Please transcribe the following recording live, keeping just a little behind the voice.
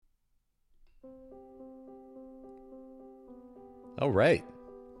All right.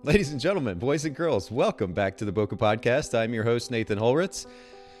 Ladies and gentlemen, boys and girls, welcome back to the Boca Podcast. I'm your host, Nathan Holritz.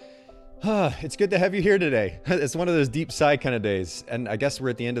 It's good to have you here today. It's one of those deep sigh kind of days. And I guess we're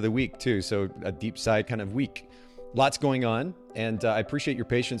at the end of the week too, so a deep sigh kind of week. Lots going on, and I appreciate your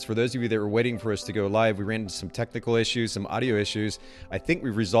patience. For those of you that were waiting for us to go live, we ran into some technical issues, some audio issues. I think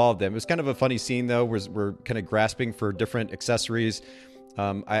we've resolved them. It was kind of a funny scene though. We're kind of grasping for different accessories.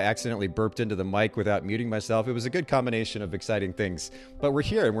 I accidentally burped into the mic without muting myself. It was a good combination of exciting things, but we're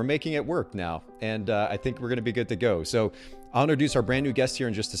here and we're making it work now. And I think we're going to be good to go. So I'll introduce our brand new guest here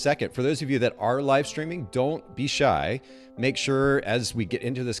in just a second. For those of you that are live streaming, don't be shy. Make sure as we get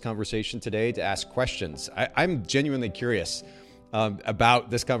into this conversation today to ask questions. I'm genuinely curious about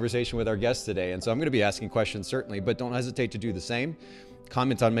this conversation with our guest today. And so I'm going to be asking questions certainly, but don't hesitate to do the same.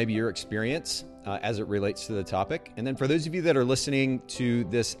 Comment on maybe your experience as it relates to the topic. And then for those of you that are listening to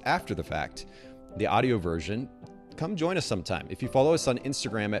this after the fact, the audio version, come join us sometime. If you follow us on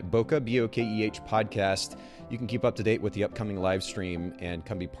Instagram at Boca, B-O-K-E-H podcast, you can keep up to date with the upcoming live stream and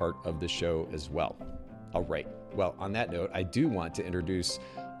come be part of the show as well. All right. Well, on that note, I do want to introduce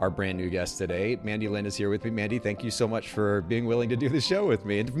our brand new guest today. Mandy Lynn is here with me. Mandy, thank you so much for being willing to do the show with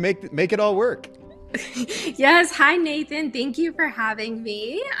me and to make it all work. Yes. Hi, Nathan. Thank you for having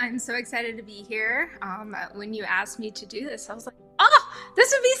me. I'm so excited to be here. When you asked me to do this, I was like, oh,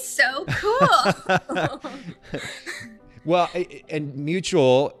 this would be so cool. Well, and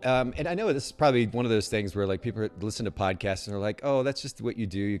mutual, and I know this is probably one of those things where like people listen to podcasts and they're like, oh, that's just what you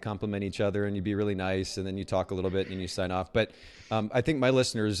do. You compliment each other and you be really nice and then you talk a little bit and you sign off. But I think my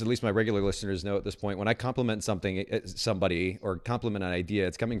listeners, at least my regular listeners know at this point, when I compliment somebody or compliment an idea,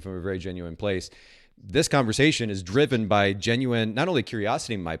 it's coming from a very genuine place. This conversation is driven by genuine, not only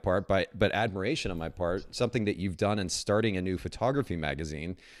curiosity on my part, but admiration on my part, something that you've done in starting a new photography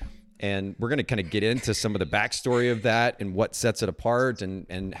magazine. And we're going to kind of get into some of the backstory of that and what sets it apart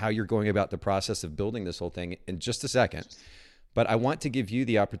and how you're going about the process of building this whole thing in just a second. But I want to give you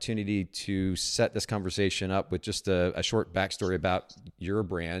the opportunity to set this conversation up with just a short backstory about your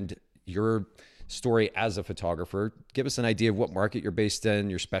brand, your story as a photographer. Give us an idea of what market you're based in,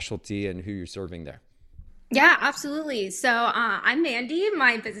 your specialty, and who you're serving there. Yeah, absolutely. So I'm Mandy.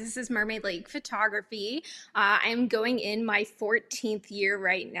 My business is Mermaid Lake Photography. I'm going in my 14th year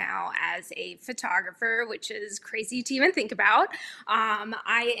right now as a photographer, which is crazy to even think about.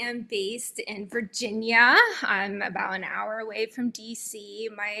 I am based in Virginia. I'm about an hour away from DC.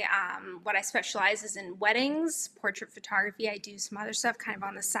 What I specialize is in weddings, portrait photography. I do some other stuff kind of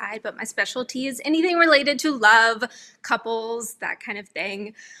on the side, but my specialty is anything related to love, couples, that kind of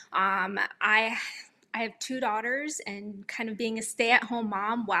thing. I have two daughters, and kind of being a stay-at-home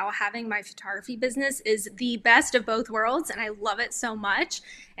mom while having my photography business is the best of both worlds, and I love it so much.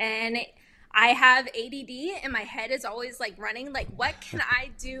 And I have ADD, and my head is always like running, like, what can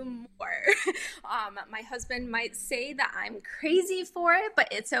I do more? My husband might say that I'm crazy for it, but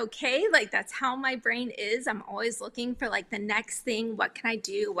it's okay. Like, that's how my brain is. I'm always looking for like the next thing. What can I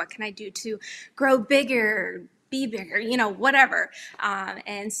do? What can I do to grow bigger? Be bigger, whatever.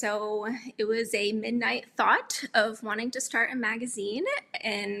 And so it was a midnight thought of wanting to start a magazine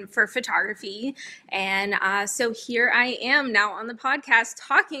for photography. And so here I am now on the podcast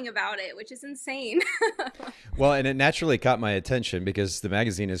talking about it, which is insane. Well, and it naturally caught my attention because the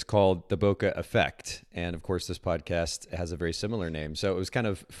magazine is called The Boca Effect. And of course, this podcast has a very similar name. So it was kind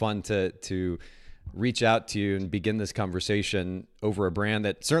of fun to reach out to you and begin this conversation over a brand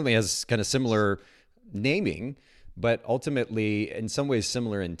that certainly has kind of similar naming, but ultimately in some ways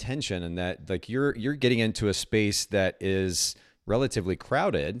similar intention, and that like you're getting into a space that is relatively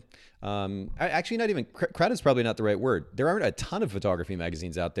crowded. Actually, not even crowded is probably not the right word. There aren't a ton of photography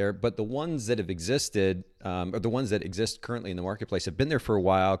magazines out there, but the ones that have existed, or the ones that exist currently in the marketplace, have been there for a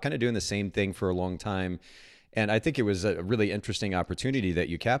while, kind of doing the same thing for a long time. And I think it was a really interesting opportunity that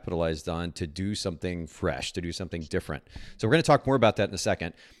you capitalized on to do something fresh, to do something different. So we're going to talk more about that in a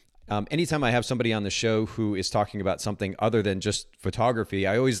second. Anytime I have somebody on the show who is talking about something other than just photography,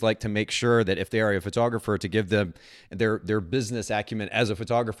 I always like to make sure that if they are a photographer, to give them their business acumen as a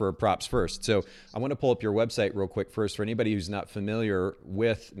photographer props first. So I want to pull up your website real quick first for anybody who's not familiar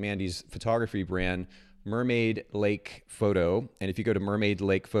with Mandy's photography brand, Mermaid Lake Photo. And if you go to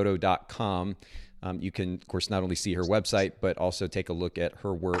mermaidlakephoto.com, you can, of course, not only see her website, but also take a look at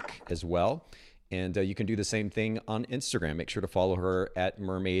her work as well. And you can do the same thing on Instagram. Make sure to follow her at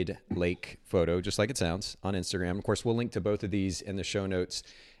Mermaid Lake Photo, just like it sounds, on Instagram. Of course, we'll link to both of these in the show notes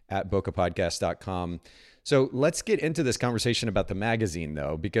at bocapodcast.com. So let's get into this conversation about the magazine,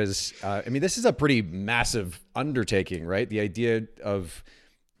 though, because, this is a pretty massive undertaking, right? The idea of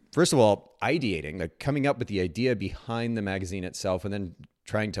first of all, ideating, like coming up with the idea behind the magazine itself and then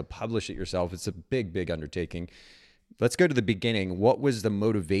trying to publish it yourself. It's a big, big undertaking. Let's go to the beginning. What was the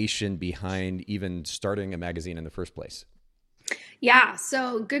motivation behind even starting a magazine in the first place? Yeah,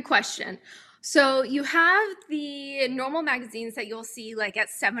 so good question. So you have the normal magazines that you'll see like at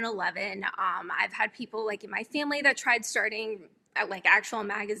 7-Eleven. I've had people like in my family that tried starting at like actual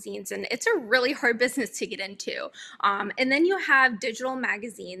magazines, and it's a really hard business to get into. And then you have digital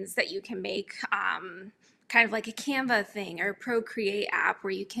magazines that you can make. Kind of like a Canva thing or a Procreate app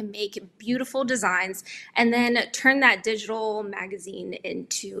where you can make beautiful designs and then turn that digital magazine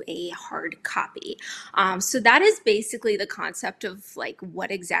into a hard copy. So that is basically the concept of like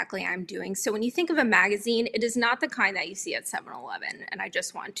what exactly I'm doing. So when you think of a magazine, it is not the kind that you see at 7-Eleven. And I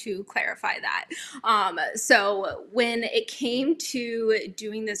just want to clarify that. So when it came to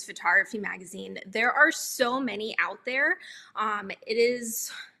doing this photography magazine, there are so many out there.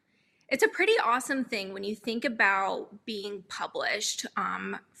 It's a pretty awesome thing when you think about being published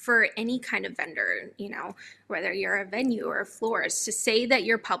for any kind of vendor, whether you're a venue or a florist. To say that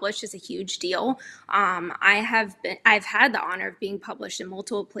you're published is a huge deal. I've had the honor of being published in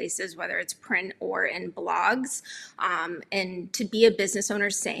multiple places, whether it's print or in blogs. And to be a business owner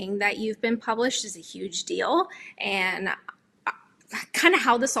saying that you've been published is a huge deal. And kind of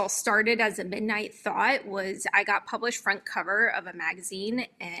how this all started as a midnight thought was I got published front cover of a magazine,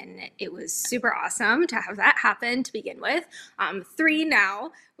 and it was super awesome to have that happen to begin with. 3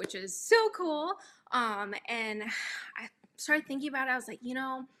 now, which is so cool. And I started thinking about it. I was like,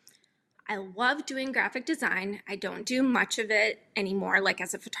 I love doing graphic design. I don't do much of it anymore. Like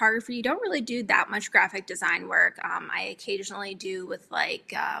as a photographer, you don't really do that much graphic design work. I occasionally do with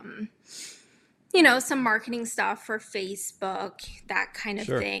like, some marketing stuff for Facebook, that kind of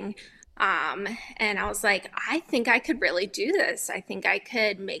thing. And I was like, I think I could really do this. I think I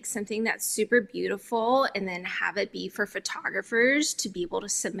could make something that's super beautiful and then have it be for photographers to be able to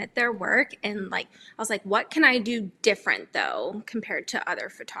submit their work. And like, I was like, what can I do different though, compared to other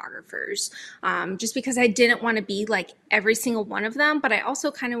photographers? Just because I didn't want to be like every single one of them, but I also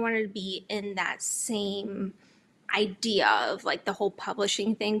kind of wanted to be in that same idea of like the whole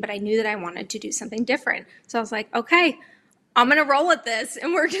publishing thing, but I knew that I wanted to do something different. So I was like, okay, I'm going to roll with this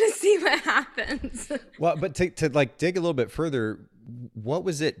and we're going to see what happens. Well, but to like dig a little bit further, what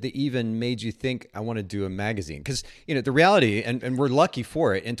was it that even made you think I want to do a magazine? Because, the reality, and we're lucky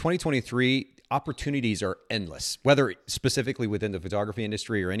for it, in 2023, opportunities are endless, whether specifically within the photography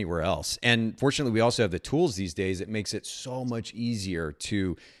industry or anywhere else. And fortunately, we also have the tools these days that makes it so much easier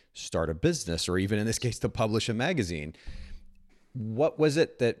to start a business, or even in this case, to publish a magazine. What was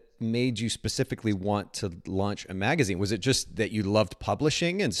it that made you specifically want to launch a magazine? Was it just that you loved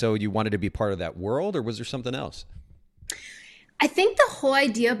publishing and so you wanted to be part of that world, or was there something else? I think the whole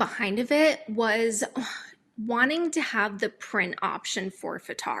idea behind of it was wanting to have the print option for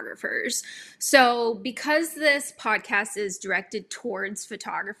photographers. So because this podcast is directed towards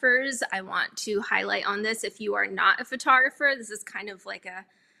photographers, I want to highlight on this. If you are not a photographer, this is kind of like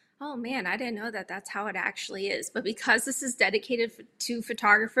oh man, I didn't know that that's how it actually is. But because this is dedicated to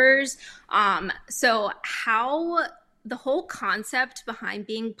photographers, so how the whole concept behind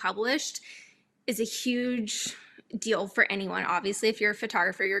being published is a huge deal for anyone. Obviously, if you're a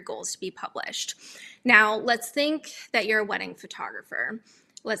photographer, your goal is to be published. Now, let's think that you're a wedding photographer.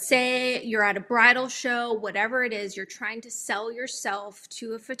 Let's say you're at a bridal show, whatever it is, you're trying to sell yourself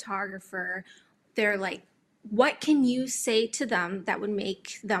to a photographer. They're like, what can you say to them that would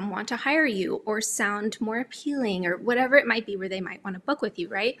make them want to hire you or sound more appealing or whatever it might be where they might want to book with you,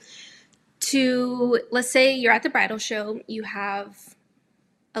 right? Let's say you're at the bridal show, you have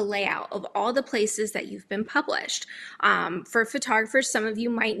a layout of all the places that you've been published. For photographers, some of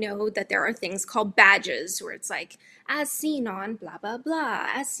you might know that there are things called badges where it's like, as seen on blah, blah, blah,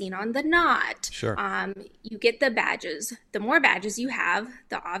 as seen on The Knot. Sure. You get the badges. The more badges you have,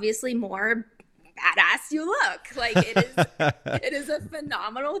 the obviously more badass you look. Like it is a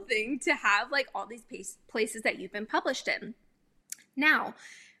phenomenal thing to have like all these places that you've been published in. Now,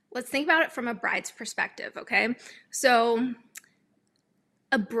 let's think about it from a bride's perspective, okay? So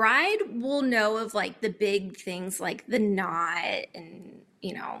a bride will know of like the big things like The Knot and,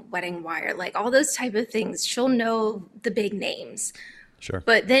 Wedding Wire, like all those type of things. She'll know the big names. Sure.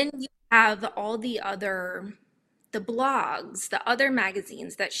 But then you have all the blogs, the other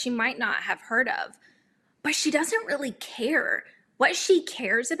magazines that she might not have heard of, but she doesn't really care. What she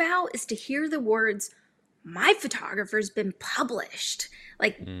cares about is to hear the words, my photographer's been published.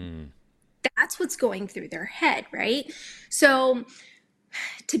 Like that's what's going through their head, right? So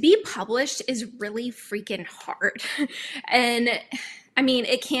to be published is really freaking hard. And I mean,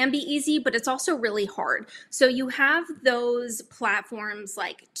 it can be easy, but it's also really hard. So you have those platforms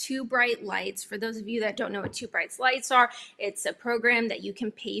like Two Bright Lights. For those of you that don't know what Two Bright Lights are, it's a program that you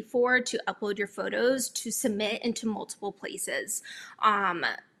can pay for to upload your photos to submit into multiple places.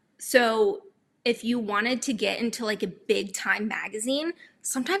 So if you wanted to get into like a big time magazine,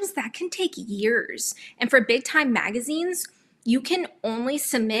 sometimes that can take years. And for big time magazines, you can only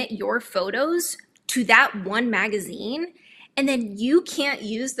submit your photos to that one magazine, and then you can't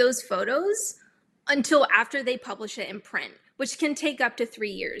use those photos until after they publish it in print, which can take up to 3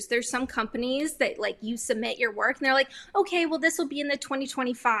 years. There's some companies that like you submit your work and they're like, okay, well, this will be in the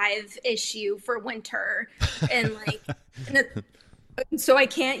 2025 issue for winter. And like, so I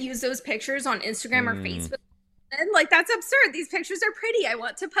can't use those pictures on Instagram or Facebook. And like, that's absurd. These pictures are pretty. I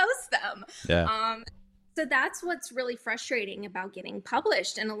want to post them. Yeah. So that's what's really frustrating about getting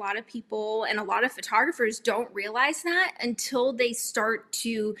published. And a lot of people and a lot of photographers don't realize that until they start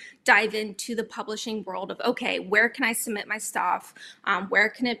to dive into the publishing world of, okay, where can I submit my stuff? Where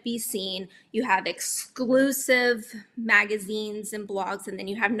can it be seen? You have exclusive magazines and blogs, and then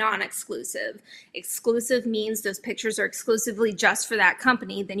you have non-exclusive. Exclusive means those pictures are exclusively just for that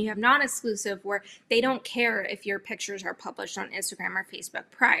company. Then you have non-exclusive where they don't care if your pictures are published on Instagram or Facebook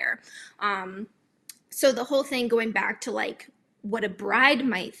prior. So the whole thing, going back to like what a bride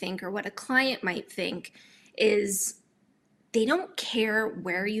might think or what a client might think, is they don't care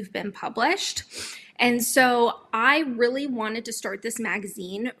where you've been published. And so I really wanted to start this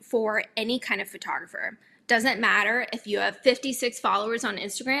magazine for any kind of photographer. Doesn't matter if you have 56 followers on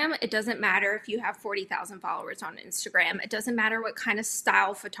Instagram. It doesn't matter if you have 40,000 followers on Instagram. It doesn't matter what kind of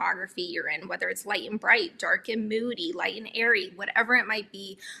style photography you're in, whether it's light and bright, dark and moody, light and airy, whatever it might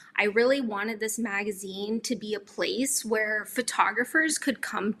be. I really wanted this magazine to be a place where photographers could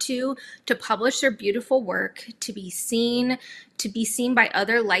come to publish their beautiful work, to be seen by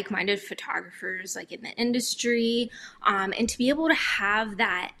other like-minded photographers like in the industry, and to be able to have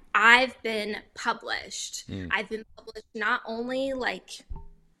that I've been published. I've been published not only like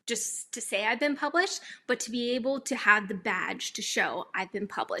just to say I've been published, but to be able to have the badge to show I've been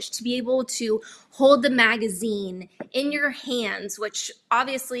published, to be able to hold the magazine in your hands, which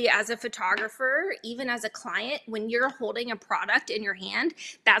obviously as a photographer, even as a client, when you're holding a product in your hand,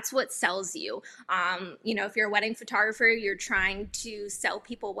 that's what sells you. If you're a wedding photographer, you're trying to sell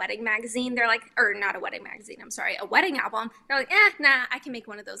people wedding magazine. They're like, or not a wedding magazine, I'm sorry, a wedding album. They're like, nah, I can make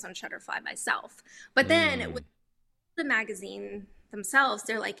one of those on Shutterfly myself. But then with the magazine themselves,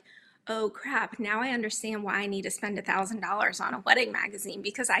 they're like, oh crap, now I understand why I need to spend $1,000 on a wedding magazine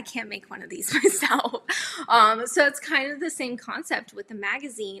because I can't make one of these myself. So it's kind of the same concept with the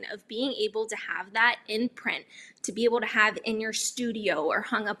magazine of being able to have that in print, to be able to have in your studio or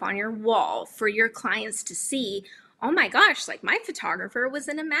hung up on your wall for your clients to see, oh my gosh, like my photographer was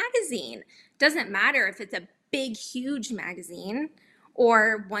in a magazine. Doesn't matter if it's a big, huge magazine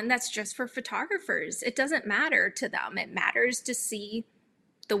or one that's just for photographers. It doesn't matter to them. It matters to see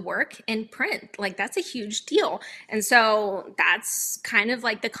the work in print. Like that's a huge deal. And so that's kind of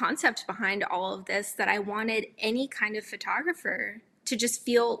like the concept behind all of this, that I wanted any kind of photographer to just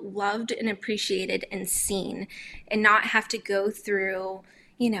feel loved and appreciated and seen and not have to go through,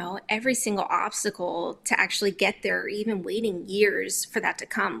 every single obstacle to actually get there, or even waiting years for that to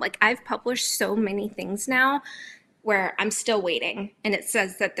come. Like I've published so many things now where I'm still waiting, and it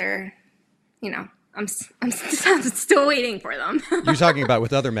says that they're, I'm still waiting for them. You're talking about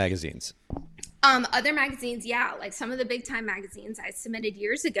with other magazines? Other magazines, yeah. Like some of the big time magazines I submitted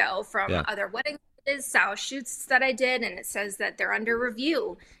years ago from other wedding style shoots that I did, and it says that they're under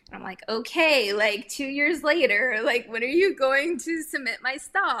review. And I'm like, okay, like 2 years later, like when are you going to submit my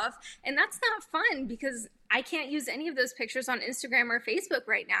stuff? And that's not fun because I can't use any of those pictures on Instagram or Facebook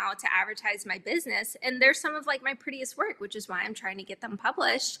right now to advertise my business. And they're some of like my prettiest work, which is why I'm trying to get them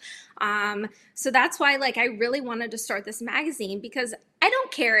published. So that's why like I really wanted to start this magazine, because I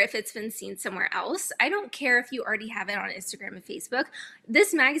don't care if it's been seen somewhere else. I don't care if you already have it on Instagram and Facebook.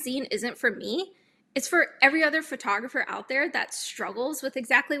 This magazine isn't for me. It's for every other photographer out there that struggles with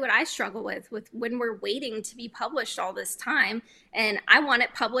exactly what I struggle with when we're waiting to be published all this time. And I want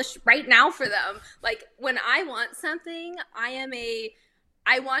it published right now for them. Like when I want something, I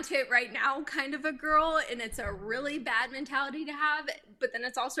want it right now kind of a girl. And it's a really bad mentality to have, but then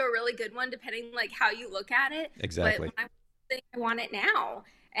it's also a really good one depending like how you look at it. Exactly. But I want it now.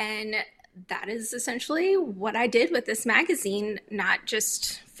 And that is essentially what I did with this magazine, not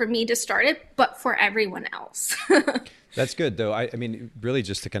just for me to start it, but for everyone else. That's good, though. I mean, really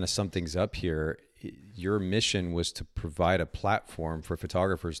just to kind of sum things up here, your mission was to provide a platform for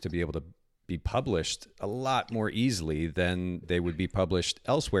photographers to be able to be published a lot more easily than they would be published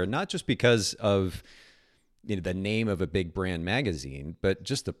elsewhere, not just because of the name of a big brand magazine, but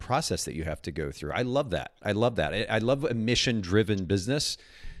just the process that you have to go through. I love that. I love that. I love a mission-driven business.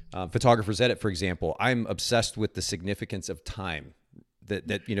 Photographers Edit, for example, I'm obsessed with the significance of time, that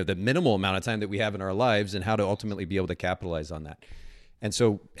the minimal amount of time that we have in our lives and how to ultimately be able to capitalize on that. And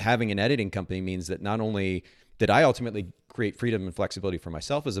so having an editing company means that not only did I ultimately create freedom and flexibility for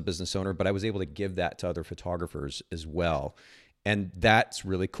myself as a business owner, but I was able to give that to other photographers as well. And that's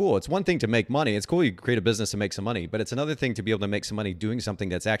really cool. It's one thing to make money. It's cool you create a business and make some money, but it's another thing to be able to make some money doing something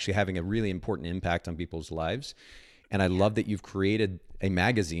that's actually having a really important impact on people's lives. And I love that you've created a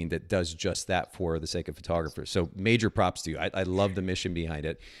magazine that does just that for the sake of photographers. So major props to you. I love the mission behind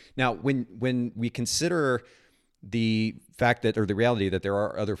it. Now, when we consider the fact that, or the reality that there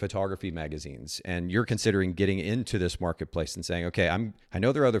are other photography magazines, and you're considering getting into this marketplace and saying, okay, I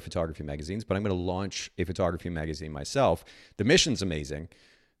know there are other photography magazines, but I'm going to launch a photography magazine myself. The mission's amazing,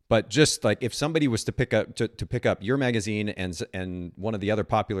 but just like if somebody was to pick up your magazine and one of the other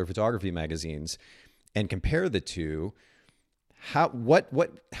popular photography magazines and compare the two, how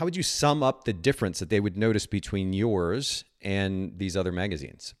would you sum up the difference that they would notice between yours and these other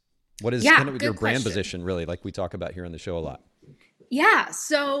magazines? What is kind of your brand position, really, like we talk about here on the show a lot? Yeah.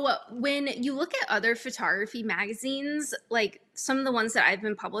 So when you look at other photography magazines, like some of the ones that I've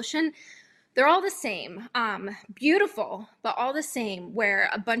been publishing, they're all the same. Beautiful, but all the same,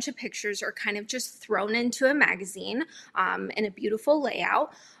 where a bunch of pictures are kind of just thrown into a magazine in a beautiful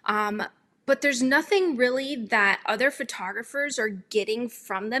layout. But there's nothing really that other photographers are getting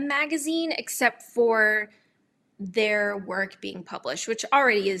from the magazine except for their work being published, which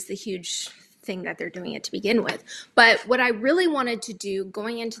already is the huge thing that they're doing it to begin with. But what I really wanted to do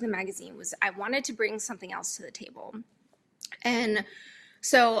going into the magazine was I wanted to bring something else to the table. And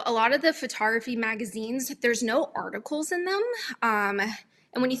so a lot of the photography magazines, there's no articles in them.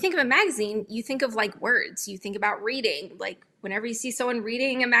 And when you think of a magazine, you think of like words, you think about reading, like whenever you see someone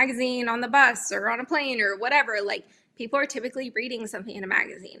reading a magazine on the bus or on a plane or whatever, like people are typically reading something in a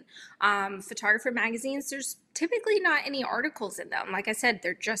magazine. Photographer magazines, there's typically not any articles in them. Like I said,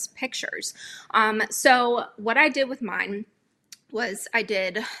 they're just pictures. So what I did with mine was I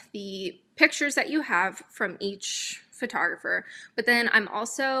did the pictures that you have from each photographer, but then I'm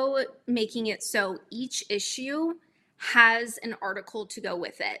also making it so each issue has an article to go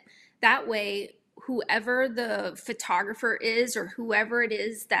with it. That way, whoever the photographer is or whoever it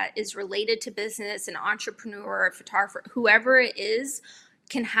is that is related to business, an entrepreneur, a photographer, whoever it is,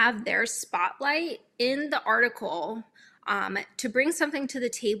 can have their spotlight in the article to bring something to the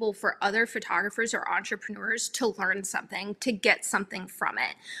table for other photographers or entrepreneurs to learn something, to get something from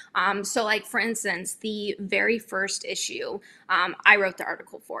it. So like, for instance, the very first issue, I wrote the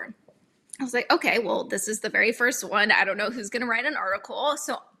article for. I was like, okay, well, this is the very first one. I don't know who's going to write an article,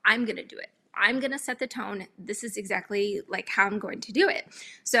 so I'm going to do it. I'm going to set the tone. This is exactly like how I'm going to do it.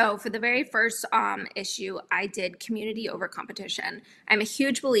 So for the very first issue, I did community over competition. I'm a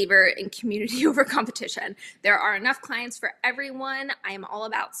huge believer in community over competition. There are enough clients for everyone. I am all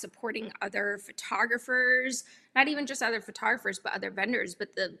about supporting other photographers, not even just other photographers, but other vendors.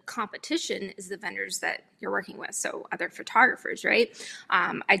 But the competition is the vendors that you're working with. So other photographers, right?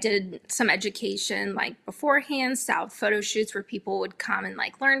 I did some education like beforehand, style photo shoots where people would come and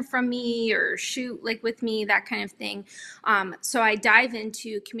like learn from me or shoot like with me, that kind of thing. So I dive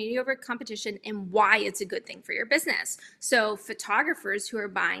into community over competition and why it's a good thing for your business. So photographers who are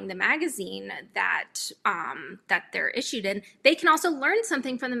buying the magazine that they're issued in, they can also learn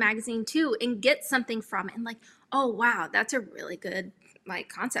something from the magazine too and get something from it. And like, oh, wow, that's a really good like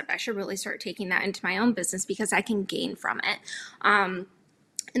concept. I should really start taking that into my own business because I can gain from it.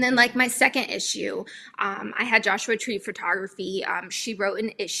 And then like my second issue, I had Joshua Tree Photography. She wrote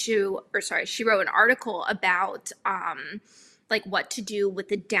an article about like what to do with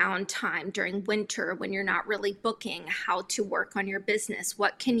the downtime during winter when you're not really booking, how to work on your business.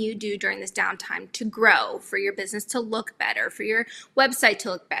 What can you do during this downtime to grow, for your business to look better, for your website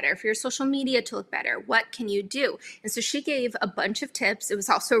to look better, for your social media to look better? What can you do? And so she gave a bunch of tips. It was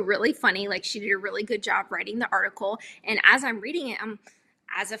also really funny. Like she did a really good job writing the article. And as I'm reading it,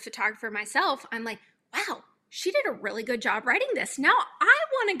 as a photographer myself, I'm like, wow, she did a really good job writing this. Now I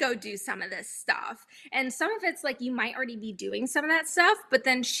want to go do some of this stuff. And some of it's like you might already be doing some of that stuff, but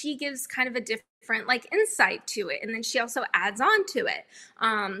then she gives kind of a different like insight to it. And then she also adds on to it.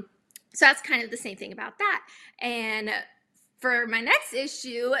 So that's kind of the same thing about that. And for my next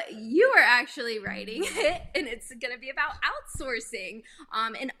issue, you are actually writing it, and it's going to be about outsourcing.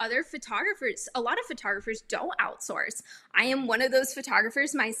 And other photographers, a lot of photographers don't outsource. I am one of those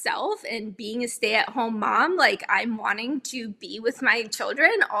photographers myself, and being a stay-at-home mom, like I'm wanting to be with my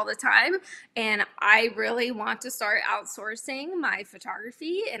children all the time, and I really want to start outsourcing my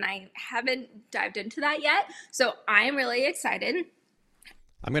photography, and I haven't dived into that yet. So I'm really excited.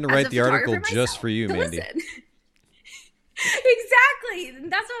 I'm going to write the article just for you, Mandy. Exactly.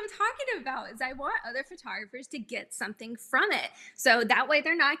 That's what I'm talking about, is I want other photographers to get something from it. So that way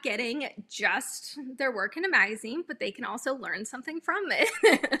they're not getting just their work in a magazine, but they can also learn something from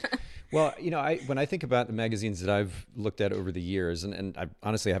it. Well, when I think about the magazines that I've looked at over the years, and I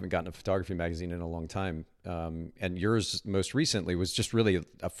honestly haven't gotten a photography magazine in a long time, and yours most recently was just really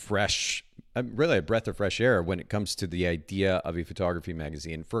really a breath of fresh air when it comes to the idea of a photography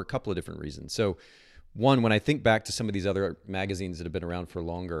magazine for a couple of different reasons. So one, when I think back to some of these other magazines that have been around for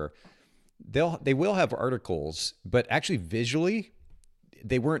longer, they will have articles, but actually visually,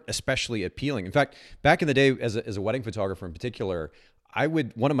 they weren't especially appealing. In fact, back in the day, as a wedding photographer in particular,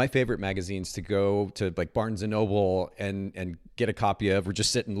 one of my favorite magazines to go to, like Barnes and Noble and get a copy of, or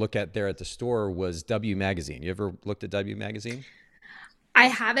just sit and look at there at the store, was W Magazine. You ever looked at W Magazine? I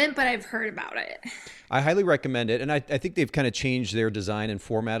haven't, but I've heard about it. I highly recommend it. And I think they've kind of changed their design and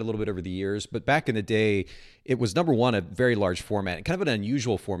format a little bit over the years. But back in the day, it was, number one, a very large format, and kind of an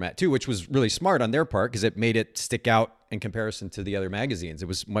unusual format too, which was really smart on their part because it made it stick out in comparison to the other magazines. It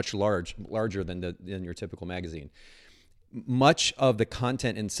was much larger than your typical magazine. Much of the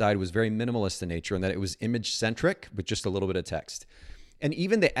content inside was very minimalist in nature, in that it was image centric with just a little bit of text. And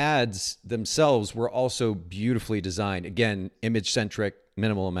even the ads themselves were also beautifully designed. Again, image-centric,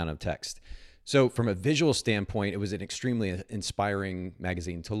 minimal amount of text. So from a visual standpoint, it was an extremely inspiring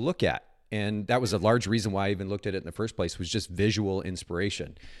magazine to look at. And that was a large reason why I even looked at it in the first place, was just visual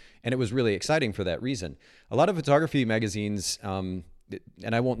inspiration. And it was really exciting for that reason. A lot of photography magazines, and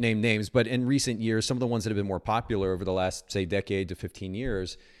I won't name names, but in recent years, some of the ones that have been more popular over the last, say, decade to 15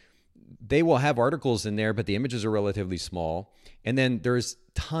 years, they will have articles in there, but the images are relatively small. And then there's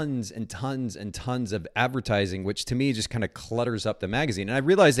tons and tons and tons of advertising, which to me just kind of clutters up the magazine. And I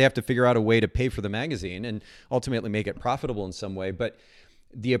realize they have to figure out a way to pay for the magazine and ultimately make it profitable in some way. But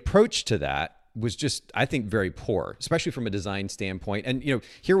the approach to that was just, I think, very poor, especially from a design standpoint. And, here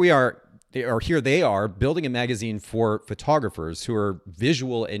they are building a magazine for photographers who are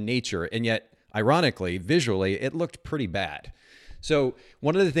visual in nature. And yet, ironically, visually, it looked pretty bad. So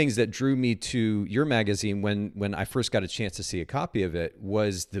one of the things that drew me to your magazine when I first got a chance to see a copy of it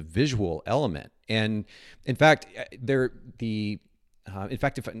was the visual element. And in fact, let me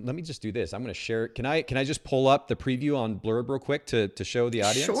just do this. I'm going to share. Can I just pull up the preview on Blurb real quick to show the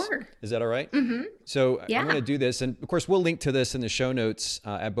audience? Sure. Is that all right? Mm-hmm. So yeah. I'm going to do this. And of course, we'll link to this in the show notes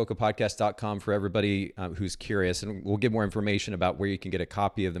at bokehpodcast.com for everybody who's curious. And we'll give more information about where you can get a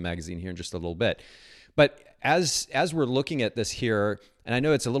copy of the magazine here in just a little bit. But as we're looking at this here, and I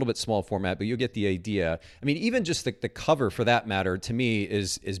know it's a little bit small format, but you'll get the idea. I mean, even just the cover, for that matter, to me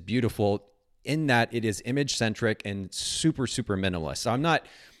is beautiful in that it is image centric and super, super minimalist. So I'm not,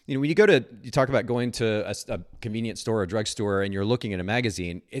 when you talk about going to a convenience store or a drugstore and you're looking at a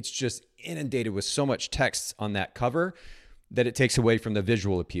magazine, it's just inundated with so much text on that cover that it takes away from the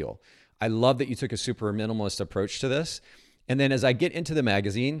visual appeal. I love that you took a super minimalist approach to this. And then as I get into the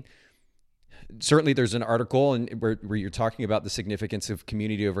magazine, certainly there's an article where you're talking about the significance of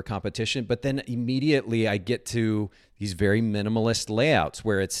community over competition, but then immediately I get to these very minimalist layouts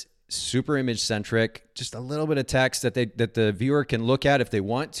where it's super image centric, just a little bit of text that the viewer can look at if they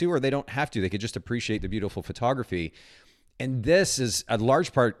want to, or they don't have to. They could just appreciate the beautiful photography. And this is a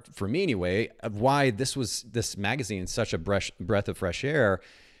large part, for me anyway, of why this magazine is such a breath of fresh air,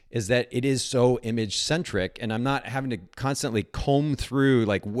 is that it is so image centric, and I'm not having to constantly comb through,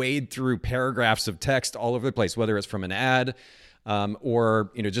 wade through paragraphs of text all over the place, whether it's from an ad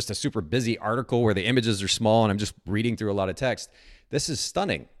or just a super busy article where the images are small and I'm just reading through a lot of text. This is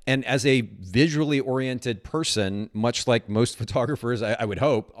stunning. And as a visually oriented person, much like most photographers, I would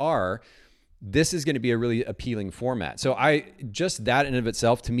hope, are, this is going to be a really appealing format. So just that in and of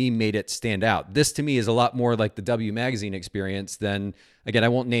itself, to me, made it stand out. This to me is a lot more like the W Magazine experience than, again, I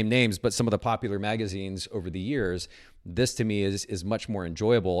won't name names, but some of the popular magazines over the years. This to me is much more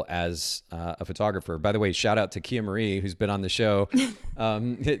enjoyable as a photographer. By the way, shout out to Kia Marie, who's been on the show.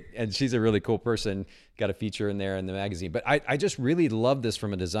 And she's a really cool person, got a feature in there in the magazine. But I just really love this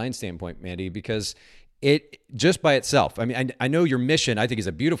from a design standpoint, Mandy, because it just by itself, I mean, I know your mission, I think, is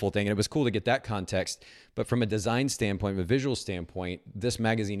a beautiful thing, and it was cool to get that context. But from a design standpoint, from a visual standpoint, this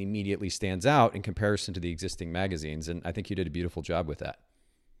magazine immediately stands out in comparison to the existing magazines. And I think you did a beautiful job with that.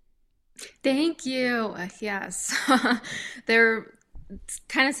 Thank you. Yes. They're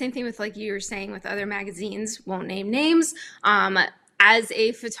kind of same thing with like you were saying with other magazines, won't name names. As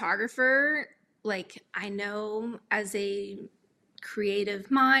a photographer, like I know as a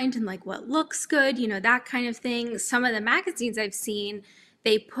creative mind and like what looks good, that kind of thing. Some of the magazines I've seen,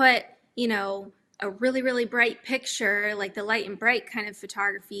 they put, a really, really bright picture, like the light and bright kind of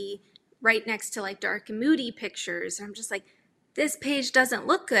photography right next to like dark and moody pictures. And I'm just like, this page doesn't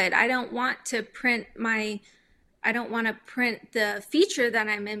look good. I don't want to print the feature that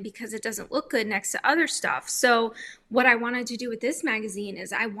I'm in because it doesn't look good next to other stuff. So what I wanted to do with this magazine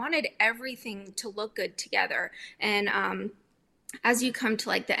is I wanted everything to look good together. And as you come to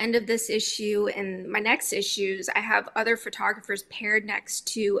like the end of this issue and my next issues, I have other photographers paired next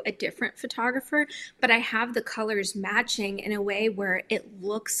to a different photographer, but I have the colors matching in a way where it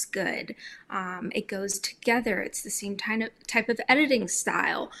looks good. It goes together. It's the same type of editing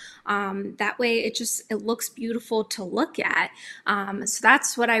style. That way it looks beautiful to look at. So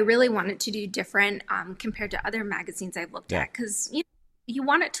that's what I really wanted to do different compared to other magazines I've looked at, because you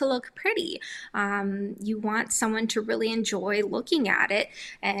want it to look pretty. You want someone to really enjoy looking at it.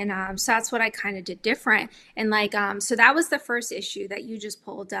 And so that's what I kind of did different. And so that was the first issue that you just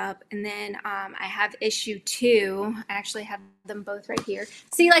pulled up. And then I have issue 2. I actually have them both right here.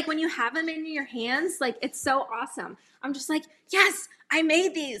 See, like when you have them in your hands, like it's so awesome. I'm just like, yes, I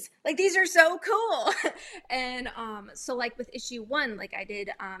made these. Like these are so cool. And so like with issue 1, like I did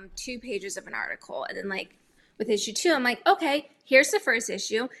 2 pages of an article, and then like with issue 2, I'm like, okay, here's the first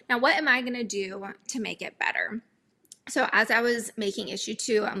issue. Now, what am I going to do to make it better? So as I was making issue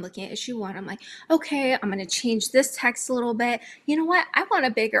 2, I'm looking at issue 1. I'm like, okay, I'm going to change this text a little bit. You know what? I want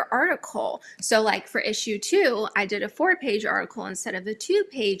a bigger article. So like for issue 2, I did a 4-page article instead of a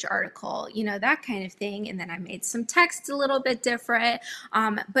 2-page article, that kind of thing. And then I made some text a little bit different.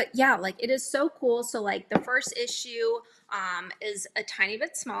 But yeah, like it is so cool. So like the first issue is a tiny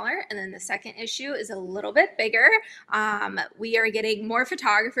bit smaller, and then the second issue is a little bit bigger. We are getting more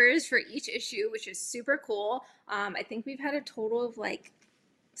photographers for each issue, which is super cool. I think we've had a total of like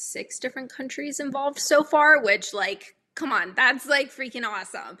 6 different countries involved so far, which like, come on, that's like freaking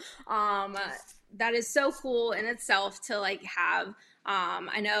awesome. That is so cool in itself to like have.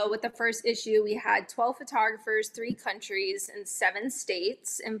 I know with the first issue, we had 12 photographers, 3 countries, and 7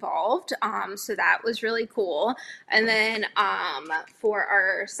 states involved. So that was really cool. And then for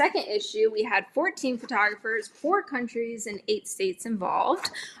our second issue, we had 14 photographers, 4 countries, and 8 states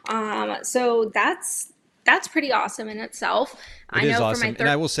involved. So that's pretty awesome in itself. It is awesome. And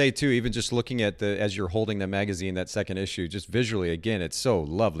I will say too, even just looking at as you're holding the magazine, that second issue, just visually, again, it's so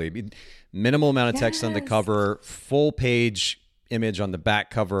lovely. I mean, minimal amount of text on the cover, full page image on the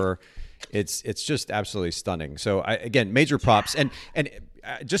back cover. It's just absolutely stunning. So again, major props. And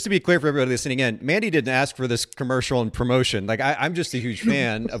just to be clear for everybody listening in, Mandy didn't ask for this commercial and promotion. Like I'm just a huge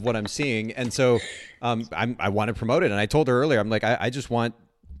fan of what I'm seeing. And so I want to promote it. And I told her earlier, I'm like, I just want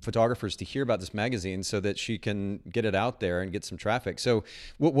photographers to hear about this magazine so that she can get it out there and get some traffic. So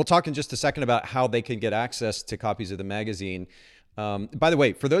we'll talk in just a second about how they can get access to copies of the magazine. By the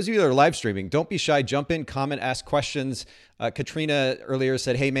way, for those of you that are live streaming, don't be shy. Jump in, comment, ask questions. Katrina earlier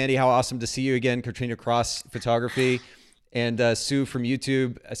said, hey, Mandy, how awesome to see you again. Katrina Cross Photography. And Sue from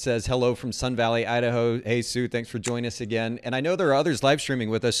YouTube says, hello from Sun Valley, Idaho. Hey, Sue, thanks for joining us again. And I know there are others live streaming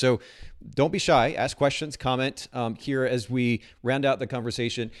with us, so don't be shy. Ask questions, comment here as we round out the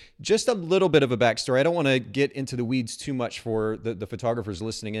conversation. Just a little bit of a backstory. I don't want to get into the weeds too much for the photographers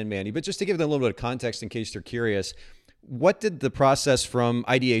listening in, Mandy, but just to give them a little bit of context in case they're curious. What did the process from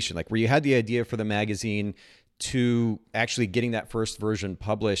ideation, like where you had the idea for the magazine, to actually getting that first version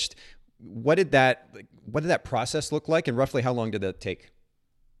published? What did that process look like, and roughly how long did that take?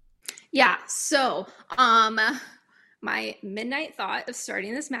 Yeah. So, my midnight thought of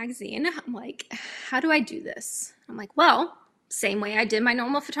starting this magazine, I'm like, how do I do this? I'm like, well, same way I did my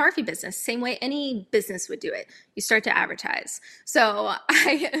normal photography business, same way any business would do it. You start to advertise. So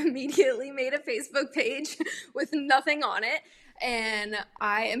I immediately made a Facebook page with nothing on it. And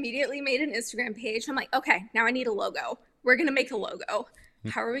I immediately made an Instagram page. I'm like, okay, now I need a logo. We're going to make a logo.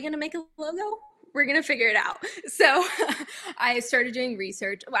 How are we going to make a logo? We're going to figure it out. So I started doing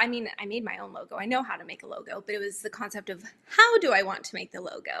research. Well, I mean, I made my own logo. I know how to make a logo, but it was the concept of how do I want to make the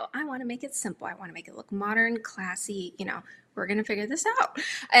logo? I want to make it simple. I want to make it look modern, classy. We're going to figure this out.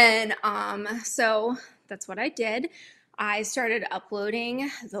 And so that's what I did. I started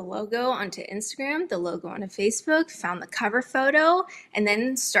uploading the logo onto Instagram, the logo onto Facebook, found the cover photo, and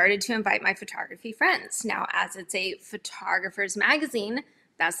then started to invite my photography friends. Now, as it's a photographer's magazine,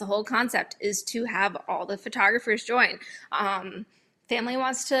 that's the whole concept, is to have all the photographers join. Family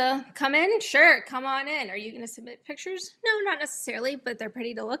wants to come in? Sure, come on in. Are you going to submit pictures? No, not necessarily, but they're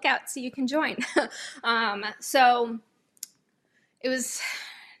pretty to look at, so you can join. So it was,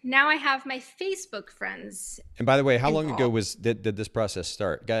 now I have my Facebook friends. And by the way, how long involved. ago did this process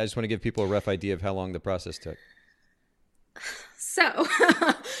start? Guys, I just want to give people a rough idea of how long the process took. So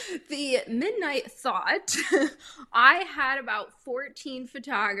the midnight thought, I had about 14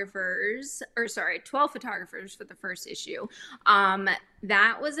 photographers, or sorry, 12 photographers for the first issue.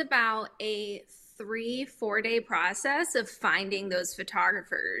 That was about a 3-4 day process of finding those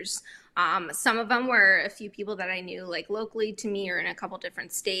photographers. Some of them were a few people that I knew, like locally to me or in a couple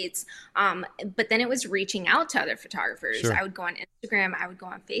different states. But then it was reaching out to other photographers. Sure. I would go on Instagram, I would go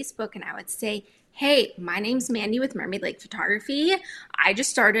on Facebook, and I would say, hey, my name's Mandy with Mermaid Lake Photography. I just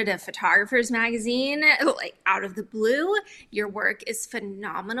started a photographer's magazine, like out of the blue. Your work is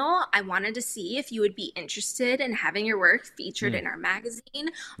phenomenal. I wanted to see if you would be interested in having your work featured in our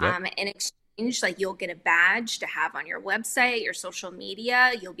magazine. Yep. In exchange, like you'll get a badge to have on your website, your social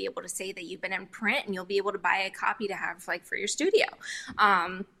media. You'll be able to say that you've been in print, and you'll be able to buy a copy to have like for your studio.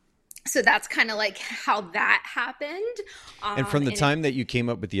 So that's kind of like how that happened. And from the time that you came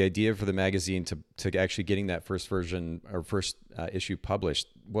up with the idea for the magazine to actually getting that first version or first issue published,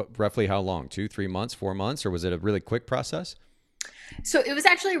 roughly how long? 2, 3 months, 4 months, or was it a really quick process? So it was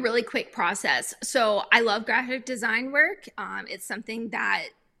actually a really quick process. So I love graphic design work. It's something that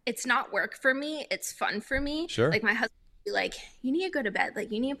it's not work for me. It's fun for me. Sure. Like my husband would be like, you need to go to bed.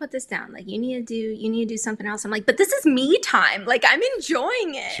 Like you need to put this down. Like you need to do something else. I'm like, but this is me time. Like I'm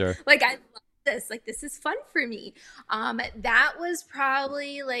enjoying it. Sure. Like I love this. Like this is fun for me. That was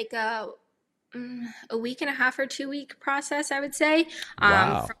probably like a week and a half or 2 week process, I would say.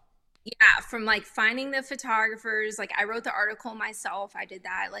 Wow. From like finding the photographers. Like I wrote the article myself. I did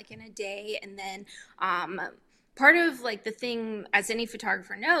that like in a day. And then part of like the thing, as any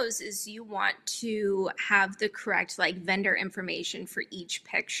photographer knows, is you want to have the correct like vendor information for each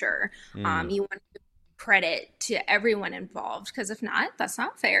picture. You want to give credit to everyone involved, because if not, that's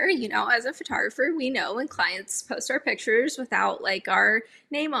not fair. You know, as a photographer, we know when clients post our pictures without like our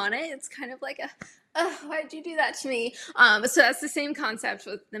name on it, it's kind of like why'd you do that to me? So that's the same concept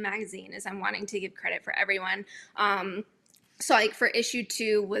with the magazine, is I'm wanting to give credit for everyone. So like for issue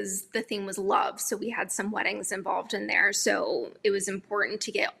 2 the theme was love. So we had some weddings involved in there. So it was important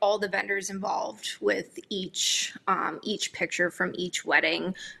to get all the vendors involved with each picture from each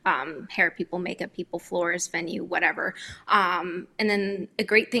wedding, hair people, makeup people, florist, venue, whatever. And then a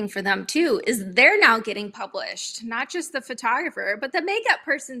great thing for them too is they're now getting published, not just the photographer, but the makeup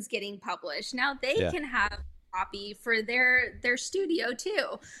person's getting published. Now they can have a copy for their studio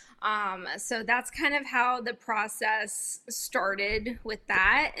too. So that's kind of how the process started with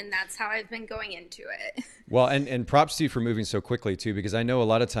that. And that's how I've been going into it. Well, and props to you for moving so quickly too, because I know a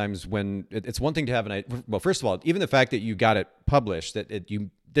lot of times when it's one thing to have well, first of all, even the fact that you got it published, you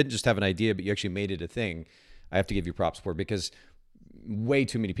didn't just have an idea, but you actually made it a thing. I have to give you props for, because way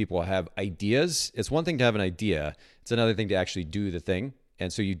too many people have ideas. It's one thing to have an idea. It's another thing to actually do the thing.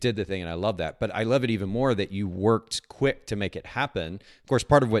 And so you did the thing, and I love that. But I love it even more that you worked quick to make it happen. Of course,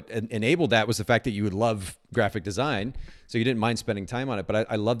 part of what enabled that was the fact that you would love graphic design, so you didn't mind spending time on it. But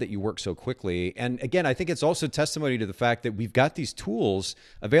I love that you worked so quickly. And again, I think it's also testimony to the fact that we've got these tools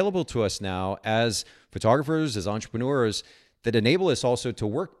available to us now as photographers, as entrepreneurs, that enable us also to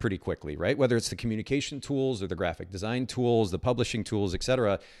work pretty quickly, right? Whether it's the communication tools or the graphic design tools, the publishing tools, et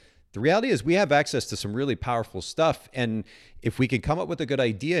cetera. The reality is we have access to some really powerful stuff. And if we can come up with a good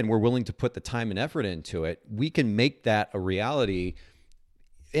idea and we're willing to put the time and effort into it, we can make that a reality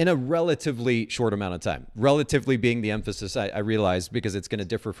in a relatively short amount of time. Relatively being the emphasis, I realize, because it's going to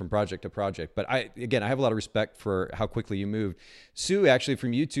differ from project to project. But I have a lot of respect for how quickly you moved. Sue, actually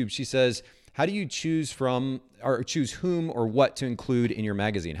from YouTube, she says, how do you choose whom or what to include in your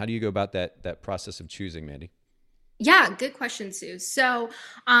magazine? How do you go about that process of choosing, Mandy? Yeah, good question, Sue. So,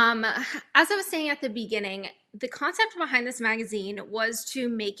 as I was saying at the beginning, the concept behind this magazine was to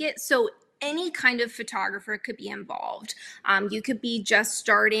make it so any kind of photographer could be involved. You could be just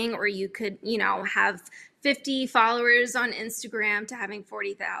starting, or you could, have 50 followers on Instagram to having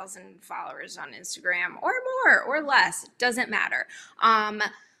 40,000 followers on Instagram, or more or less. It doesn't matter.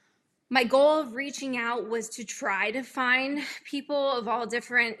 My goal of reaching out was to try to find people of all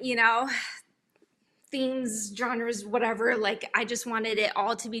different, themes, genres, whatever. Like I just wanted it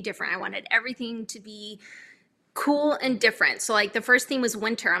all to be different. I wanted everything to be cool and different. So like the first theme was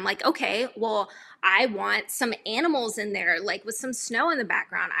winter. I'm like, okay, well, I want some animals in there, like with some snow in the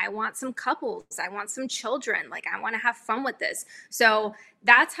background. I want some couples. I want some children. Like I want to have fun with this. So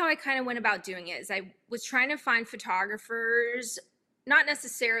that's how I kind of went about doing it. Is I was trying to find photographers, not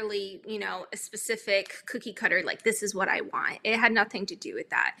necessarily, a specific cookie cutter, like this is what I want. It had nothing to do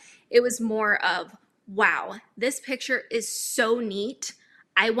with that. It was more of, wow, this picture is so neat.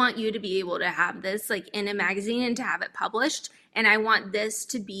 I want you to be able to have this like in a magazine and to have it published. And I want this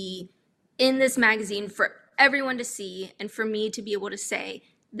to be in this magazine for everyone to see and for me to be able to say,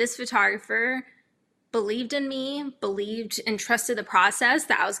 this photographer believed in me, believed and trusted the process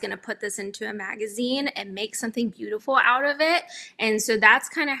that I was going to put this into a magazine and make something beautiful out of it. And so that's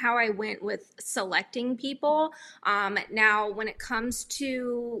kind of how I went with selecting people. Now, when it comes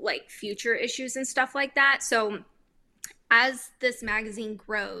to like future issues and stuff like that, so as this magazine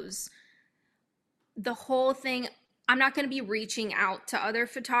grows, the whole thing, I'm not going to be reaching out to other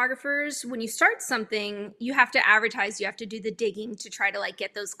photographers. When you start something, you have to advertise, you have to do the digging to try to like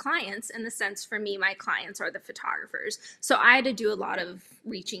get those clients. In the sense, for me, my clients are the photographers. So I had to do a lot of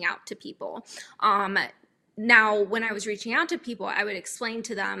reaching out to people. Now, when I was reaching out to people, I would explain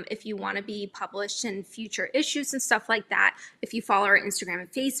to them, if you want to be published in future issues and stuff like that, if you follow our Instagram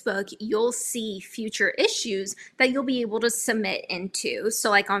and Facebook, you'll see future issues that you'll be able to submit into. So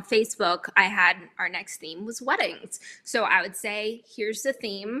like on Facebook, I had our next theme was weddings. So I would say, here's the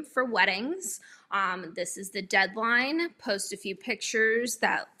theme for weddings. This is the deadline. Post a few pictures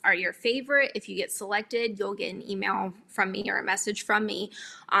that are your favorite. If you get selected, you'll get an email from me or a message from me.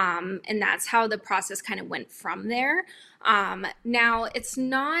 And that's how the process kind of went from there. Now, it's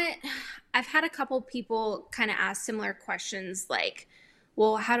not, I've had a couple people kind of ask similar questions like,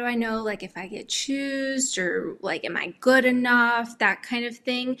 well, how do I know like if I get choosed or like, am I good enough? That kind of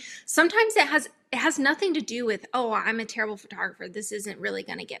thing. Sometimes it has nothing to do with, oh, I'm a terrible photographer, this isn't really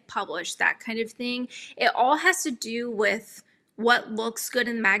going to get published, that kind of thing. It all has to do with what looks good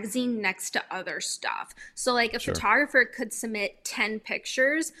in the magazine next to other stuff. So like a Sure. photographer could submit 10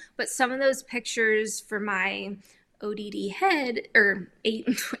 pictures, but some of those pictures for my ODD head or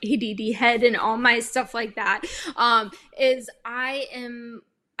ADD head and all my stuff like that, is I'm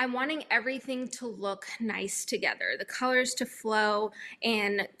wanting everything to look nice together, the colors to flow,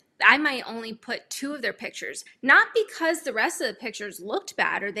 and I might only put 2 of their pictures, not because the rest of the pictures looked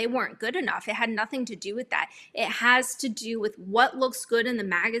bad or they weren't good enough. It had nothing to do with that. It has to do with what looks good in the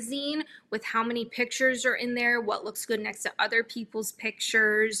magazine, with how many pictures are in there, what looks good next to other people's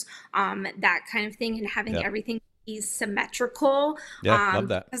pictures, that kind of thing, and having Yep. everything be symmetrical, Yeah, love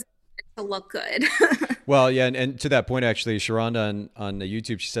that. to look good. Well, yeah, and to that point, actually, Sharonda on the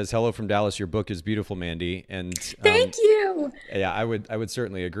YouTube, she says, "Hello from Dallas. Your book is beautiful, Mandy." And Thank you. yeah, I would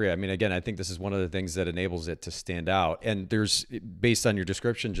certainly agree. I mean, again, I think this is one of the things that enables it to stand out. And there's, based on your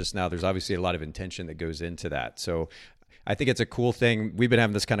description just now, there's obviously a lot of intention that goes into that. So I think it's a cool thing. We've been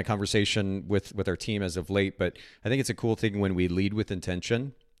having this kind of conversation with our team as of late, but I think it's a cool thing when we lead with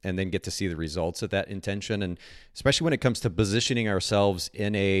intention and then get to see the results of that intention. And especially when it comes to positioning ourselves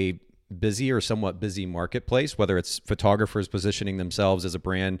in a busy or somewhat busy marketplace, whether it's photographers positioning themselves as a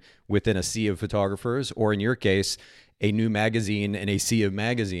brand within a sea of photographers, or in your case, a new magazine in a sea of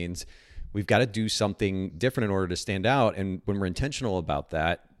magazines, we've got to do something different in order to stand out. And when we're intentional about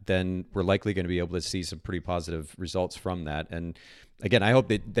that, then we're likely going to be able to see some pretty positive results from that. And again, I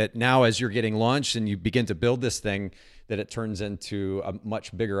hope that now as you're getting launched and you begin to build this thing, that it turns into a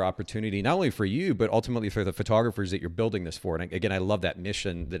much bigger opportunity, not only for you, but ultimately for the photographers that you're building this for. And again, I love that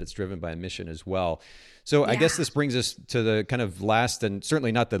mission, that it's driven by a mission as well. So I guess this brings us to the kind of last, and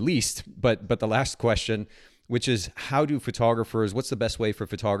certainly not the least, but the last question, which is, what's the best way for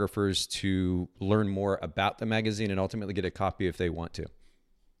photographers to learn more about the magazine and ultimately get a copy if they want to?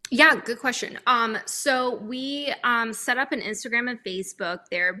 Yeah, good question. So we set up an Instagram and Facebook.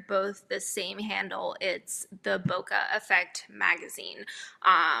 They're both the same handle. It's the Bokeh Effect magazine.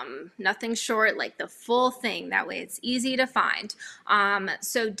 Nothing short, like the full thing. That way it's easy to find.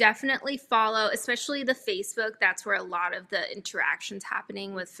 So definitely follow, especially the Facebook. That's where a lot of the interaction's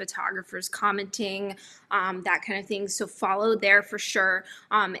happening with photographers commenting, that kind of thing. So follow there for sure.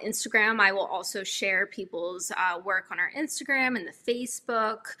 Instagram, I will also share people's work on our Instagram and the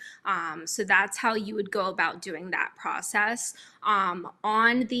Facebook. So that's how you would go about doing that process.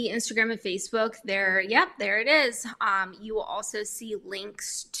 On the Instagram and Facebook, there it is. You will also see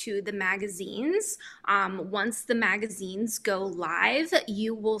links to the magazines. Once the magazines go live,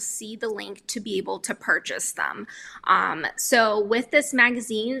 you will see the link to be able to purchase them. So with this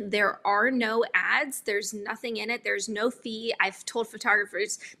magazine, there are no ads. There's nothing in it. There's no fee. I've told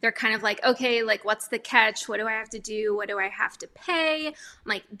photographers, they're kind of like, okay, like what's the catch? What do I have to do? What do I have to pay? I'm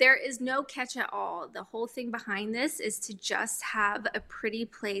like, there is no catch at all. The whole thing behind this is to just have a pretty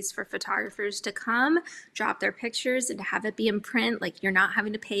place for photographers to come, drop their pictures, and to have it be in print. Like, you're not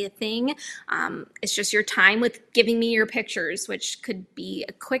having to pay a thing. It's just your time with giving me your pictures, which could be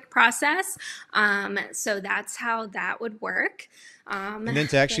a quick process. So that's how that would work. And then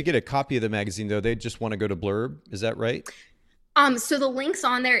to actually get a copy of the magazine, though, they just want to go to Blurb. Is that right? So the link's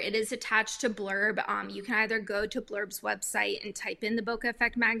on there. It is attached to Blurb. You can either go to Blurb's website and type in the Bokeh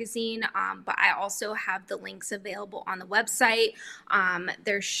Effect magazine, but I also have the links available on the website.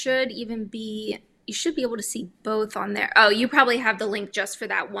 There should even be, you should be able to see both on there. Oh, you probably have the link just for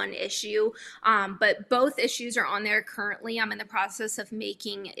that one issue. But both issues are on there currently. I'm in the process of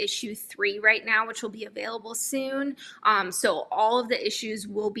making issue 3 right now, which will be available soon. So all of the issues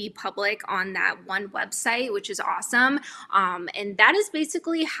will be public on that one website, which is awesome. And that is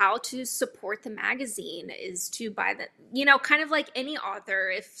basically how to support the magazine, is to buy the, kind of like any author.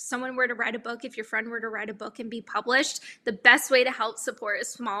 If someone were to write a book, if your friend were to write a book and be published, the best way to help support a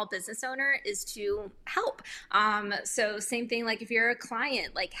small business owner is to help. So same thing, like if you're a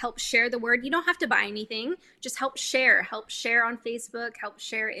client, like help share the word. You don't have to buy anything, just help share on Facebook, help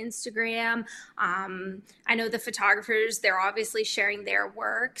share Instagram. I know the photographers, they're obviously sharing their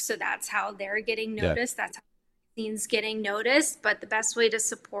work, so that's how they're getting noticed. That's how the scene's getting noticed. But the best way to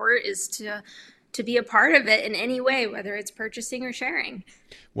support is to be a part of it in any way, whether it's purchasing or sharing.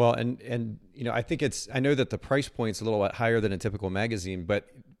 Well, and I think I know that the price point's a little bit higher than a typical magazine, but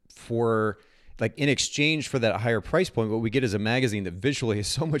in exchange for that higher price point, what we get is a magazine that visually is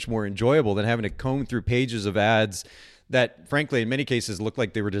so much more enjoyable than having to comb through pages of ads that, frankly, in many cases look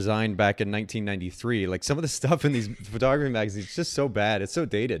like they were designed back in 1993. Like, some of the stuff in these photography magazines is just so bad. It's so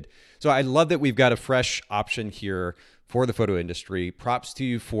dated. So I love that we've got a fresh option here for the photo industry. Props to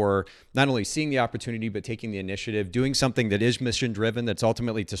you for not only seeing the opportunity, but taking the initiative, doing something that is mission driven, that's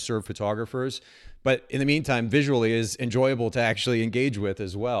ultimately to serve photographers. But in the meantime, visually is enjoyable to actually engage with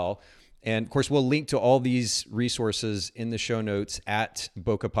as well. And of course, we'll link to all these resources in the show notes at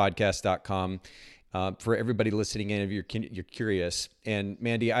bokehpodcast.com for everybody listening in if you're curious. And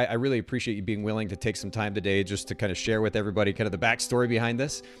Mandy, I really appreciate you being willing to take some time today just to kind of share with everybody kind of the backstory behind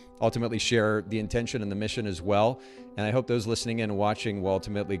this, ultimately share the intention and the mission as well. And I hope those listening in and watching will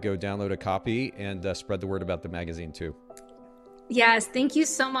ultimately go download a copy and spread the word about the magazine too. Yes, thank you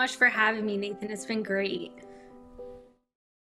so much for having me, Nathan. It's been great.